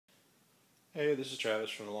Hey, this is Travis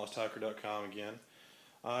from thelosthiker.com again.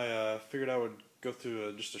 I figured I would go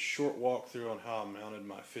through just a short walkthrough on how I mounted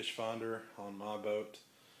my fish finder on my boat.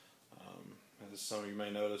 As some of you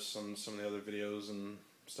may notice on some of the other videos and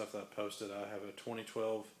stuff that I posted, I have a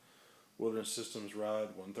 2012 Wilderness Systems Ride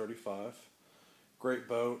 135. Great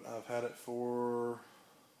boat. I've had it for a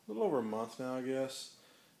little over a month now, I guess.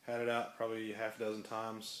 Had it out probably half a dozen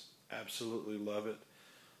times. Absolutely love it.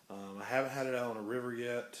 I haven't had it out on a river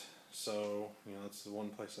yet, so it's the one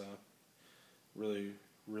place I really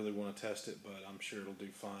want to test it, but I'm sure it'll do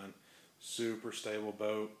fine. Super stable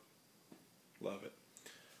boat, love it.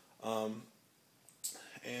 Um,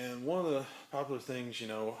 and one of the popular things,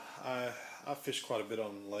 I fish quite a bit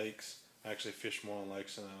on lakes. I actually fish more on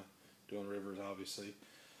lakes than I do on rivers, obviously.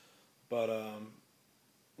 But a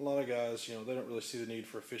lot of guys, they don't really see the need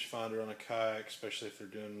for a fish finder on a kayak, especially if they're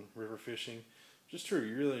doing river fishing. Just true,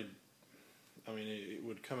 it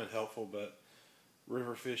would come in helpful, but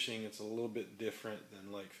river fishing, it's a little bit different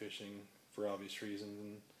than lake fishing for obvious reasons,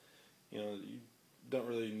 and you don't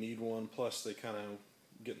really need one. Plus, they kind of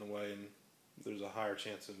get in the way, and there's a higher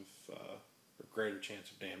chance of or greater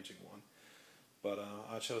chance of damaging one. But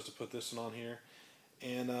I chose to put this one on here,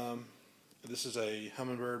 and this is a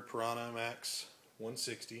Humminbird PiranhaMax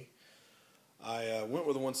 160. I went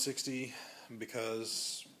with a 160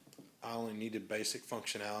 because I only needed basic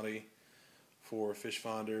functionality for a fish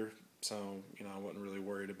finder, so I wasn't really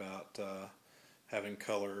worried about having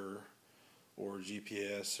color or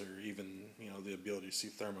GPS or even the ability to see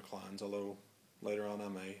thermoclines. Although later on I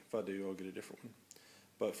may, if I do, I'll get a different one.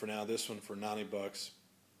 But for now, this one for $90,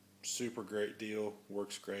 super great deal,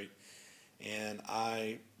 works great, and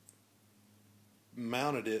I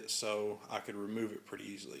mounted it so I could remove it pretty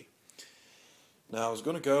easily. Now I was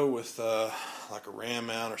going to go with like a ram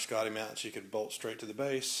mount or Scotty mount so you could bolt straight to the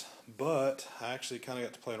base, but I actually kind of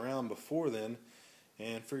got to play around before then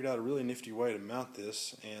and figured out a really nifty way to mount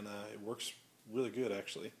this, and it works really good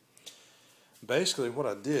actually. Basically what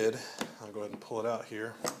I did, I'll go ahead and pull it out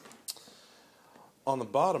here. On the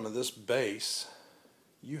bottom of this base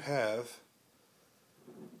you have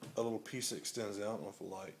a little piece that extends out. I don't know if the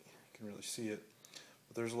light can really see it.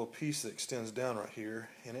 But there's a little piece that extends down right here,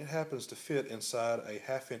 and it happens to fit inside a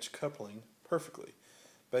half-inch coupling perfectly.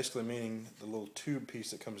 Basically meaning the little tube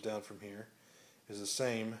piece that comes down from here is the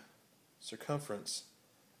same circumference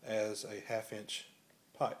as a half-inch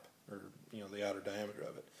pipe, or the outer diameter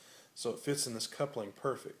of it. So it fits in this coupling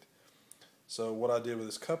perfect. So what I did with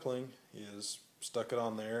this coupling is stuck it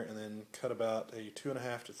on there and then cut about a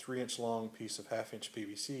 2.5 to 3 inch long piece of half-inch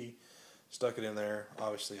PVC, stuck it in there.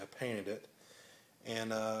 Obviously I painted it.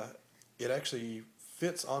 And it actually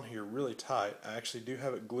fits on here really tight. I actually do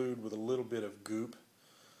have it glued with a little bit of goop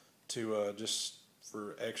to just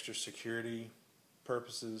for extra security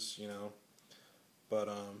purposes, But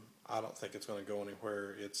I don't think it's going to go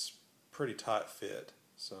anywhere. It's pretty tight fit.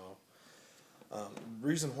 So the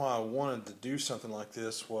reason why I wanted to do something like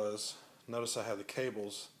this was, notice I have the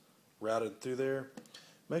cables routed through there.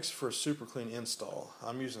 Makes it for a super clean install.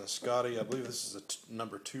 I'm using a Scotty. I believe this is a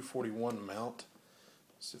number 241 mount.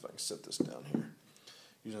 See if I can set this down here.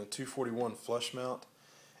 Using a 241 flush mount,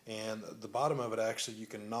 and the bottom of it actually you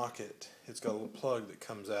can knock it. It's got a little plug that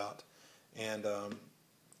comes out, and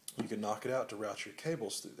you can knock it out to route your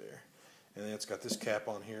cables through there. And then it's got this cap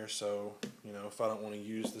on here, so if I don't want to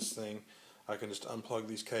use this thing, I can just unplug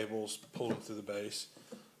these cables, pull them through the base,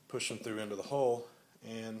 push them through into the hole,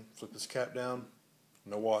 and flip this cap down.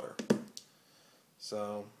 No water.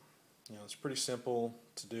 So it's pretty simple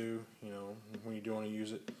to do. When you do want to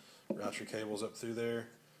use it, route your cables up through there,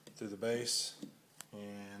 through the base,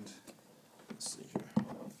 and let's see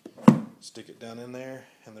here. Stick it down in there,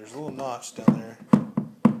 and there's a little notch down there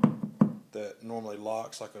that normally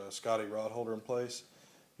locks like a Scotty rod holder in place.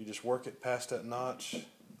 You just work it past that notch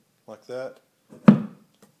like that, and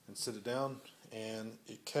sit it down, and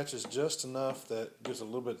it catches just enough that gives a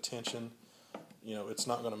little bit of tension. It's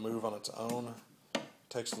not going to move on its own.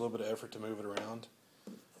 Takes a little bit of effort to move it around,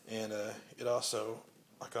 and it also,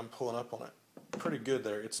 like I'm pulling up on it pretty good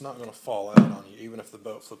there, it's not going to fall out on you even if the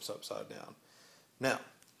boat flips upside down. Now,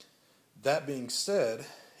 that being said,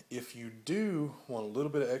 if you do want a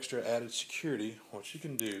little bit of extra added security, what you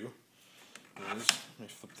can do is, let me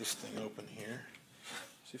flip this thing open here,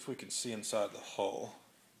 see if we can see inside the hull.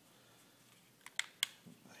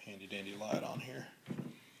 A handy dandy light on here.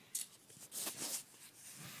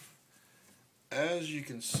 As you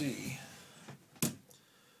can see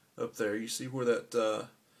up there, you see where that the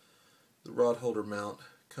rod holder mount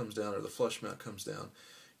comes down, or the flush mount comes down.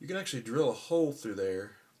 You can actually drill a hole through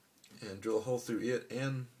there, and drill a hole through it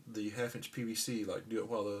and the half-inch PVC, like do it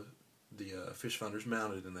while the fish finder's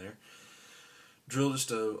mounted in there. Drill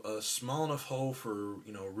just a small enough hole for,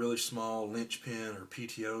 a really small lynch pin or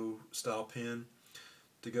PTO style pin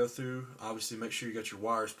to go through. Obviously make sure you got your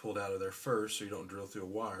wires pulled out of there first so you don't drill through a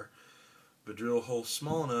wire. But drill a hole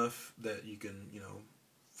small enough that you can,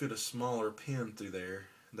 fit a smaller pin through there.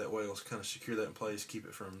 That way it'll kind of secure that in place, keep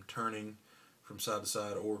it from turning from side to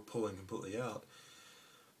side or pulling completely out.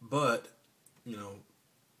 But,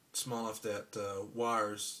 small enough that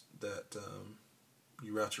wires that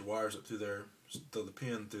you route your wires up through there, throw the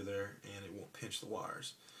pin through there, and it won't pinch the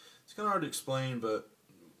wires. It's kind of hard to explain, but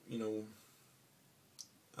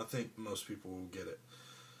I think most people will get it.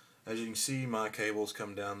 As you can see, my cables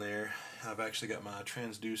come down there. I've actually got my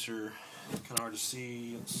transducer, kind of hard to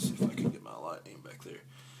see. Let's see if I can get my light aimed back there.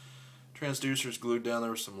 Transducer is glued down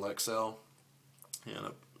there with some Lexel and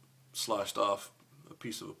a sliced off a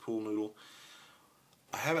piece of a pool noodle.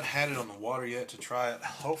 I haven't had it on the water yet to try it.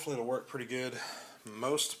 Hopefully it'll work pretty good.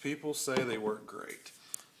 Most people say they work great,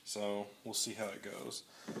 so we'll see how it goes.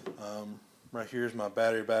 Right here is my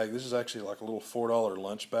battery bag. This is actually like a little $4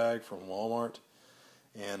 lunch bag from Walmart,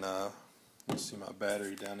 and let's see my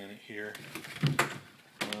battery down in it here.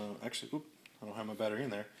 Actually, I don't have my battery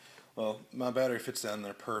in there. Well, my battery fits down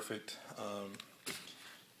there perfect,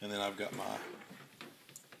 and then I've got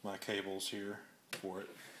my cables here for it.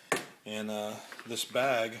 And this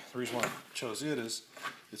bag, the reason why I chose it is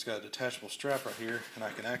it's got a detachable strap right here, and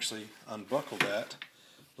I can actually unbuckle that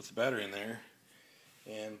with the battery in there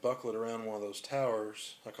and buckle it around one of those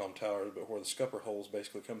towers. I call them towers, but where the scupper holes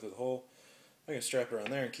basically come through the hole. I can strap it around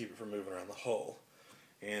there and keep it from moving around the hole,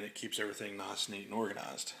 and it keeps everything nice, neat, and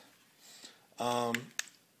organized. Now,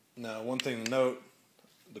 one thing to note,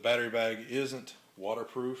 the battery bag isn't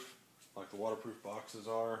waterproof like the waterproof boxes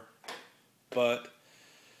are, but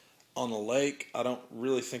on the lake, I don't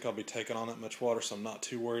really think I'll be taking on that much water, so I'm not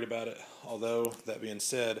too worried about it. Although, that being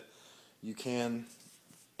said, you can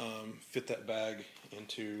fit that bag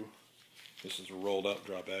into, this is a rolled up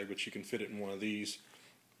dry bag, but you can fit it in one of these,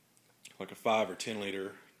 like a 5 or 10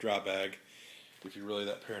 liter dry bag, if you're really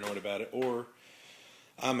that paranoid about it. Or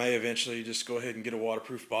I may eventually just go ahead and get a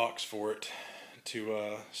waterproof box for it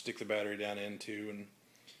to stick the battery down into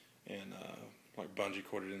and like bungee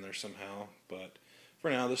cord it in there somehow. But for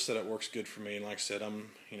now, this setup works good for me. And like I said,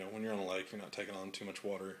 when you're on a lake, you're not taking on too much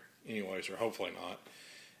water anyways, or hopefully not.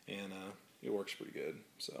 And it works pretty good.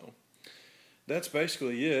 So that's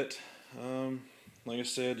basically it. Like I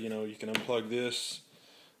said, you can unplug this,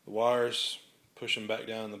 the wires, push them back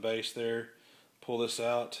down in the base there, pull this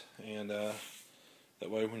out, and that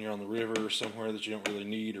way when you're on the river or somewhere that you don't really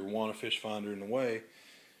need or want a fish finder in the way,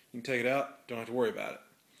 you can take it out, don't have to worry about it.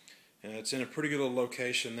 And it's in a pretty good little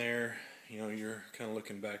location there. You're kind of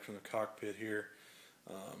looking back from the cockpit here.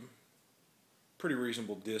 Pretty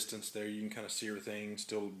reasonable distance there. You can kind of see everything,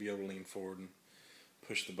 still be able to lean forward and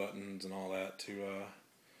push the buttons and all that to,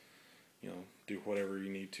 do whatever you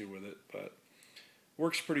need to with it. But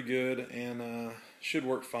works pretty good and should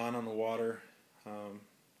work fine on the water.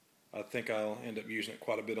 I think I'll end up using it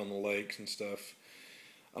quite a bit on the lakes and stuff.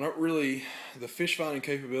 I don't really, the fish finding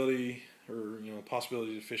capability or,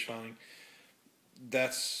 possibility of fish finding,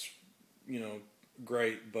 that's,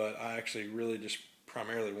 great, but I actually really just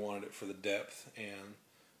primarily wanted it for the depth and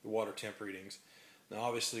the water temp readings. Now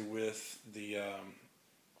obviously with the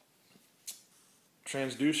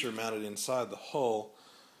transducer mounted inside the hull,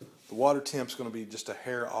 the water temp's going to be just a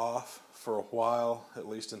hair off for a while, at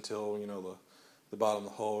least until, the bottom of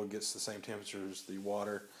the hull gets the same temperature as the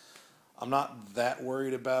water. I'm not that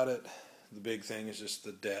worried about it. The big thing is just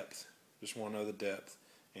the depth. Just want to know the depth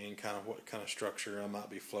and kind of what kind of structure I might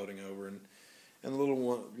be floating over. And the little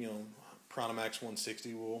one, PiranhaMax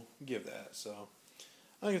 160 will give that. So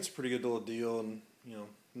I think it's a pretty good little deal, and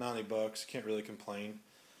 $90, can't really complain.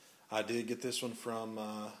 I did get this one from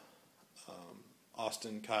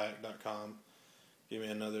AustinKayak.com. Gave me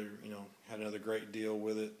another, had another great deal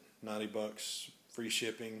with it. $90, free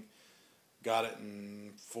shipping. Got it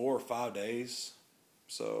in 4 or 5 days,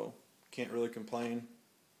 so can't really complain.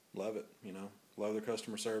 Love it, love their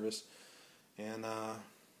customer service, and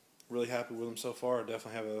really happy with them so far. I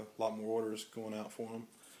definitely have a lot more orders going out for them,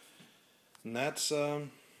 and that's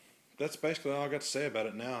basically all I got to say about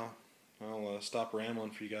it now. I'll stop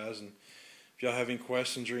rambling for you guys, and if y'all have any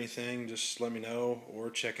questions or anything, just let me know, or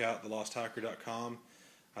check out thelosthiker.com.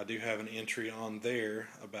 I do have an entry on there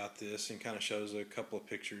about this and kind of shows a couple of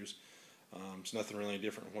pictures. It's nothing really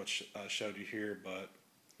different from what I showed you here, but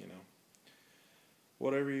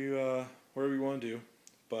whatever you want to do.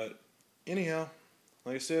 But anyhow,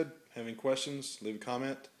 like I said, have any questions, leave a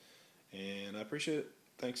comment, and I appreciate it.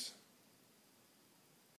 Thanks.